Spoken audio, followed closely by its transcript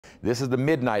This is the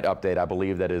midnight update, I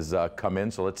believe, that has come in.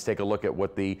 So let's take a look at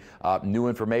what the new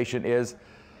information is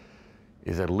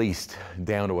at least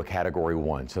down to a Category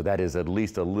 1. So that is at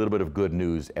least a little bit of good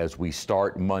news as we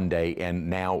start Monday and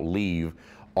now leave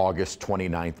August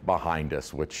 29th behind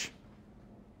us, which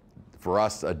for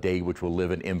us, a day which will live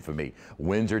in infamy.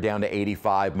 Winds are down to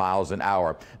 85 miles an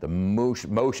hour. The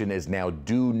motion is now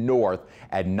due north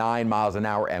at 9 miles an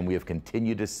hour, and we have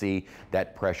continued to see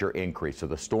that pressure increase. So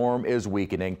the storm is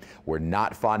weakening. We're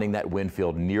not finding that wind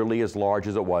field nearly as large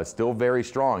as it was, still very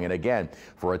strong. And again,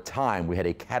 for a time, we had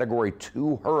a Category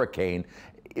 2 hurricane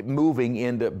moving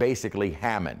into basically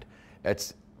Hammond.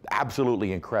 It's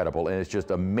absolutely incredible, and it's just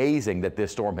amazing that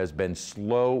this storm has been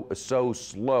so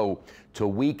slow to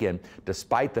weaken,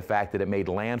 despite the fact that it made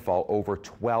landfall over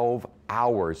 12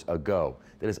 hours ago.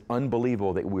 That is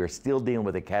unbelievable that we are still dealing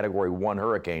with a Category 1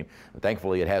 hurricane.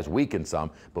 Thankfully, it has weakened some,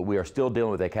 but we are still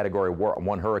dealing with a Category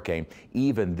 1 hurricane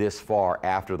even this far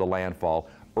after the landfall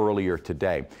earlier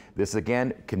today. This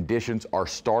again, conditions are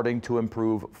starting to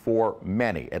improve for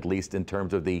many, at least in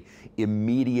terms of the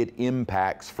immediate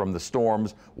impacts from the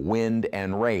storms, wind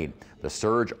and rain. The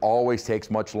surge always takes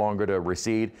much longer to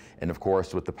recede, and of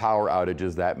course with the power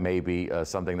outages, that may be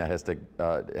something that has to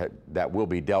that will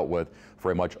be dealt with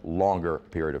for a much longer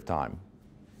period of time.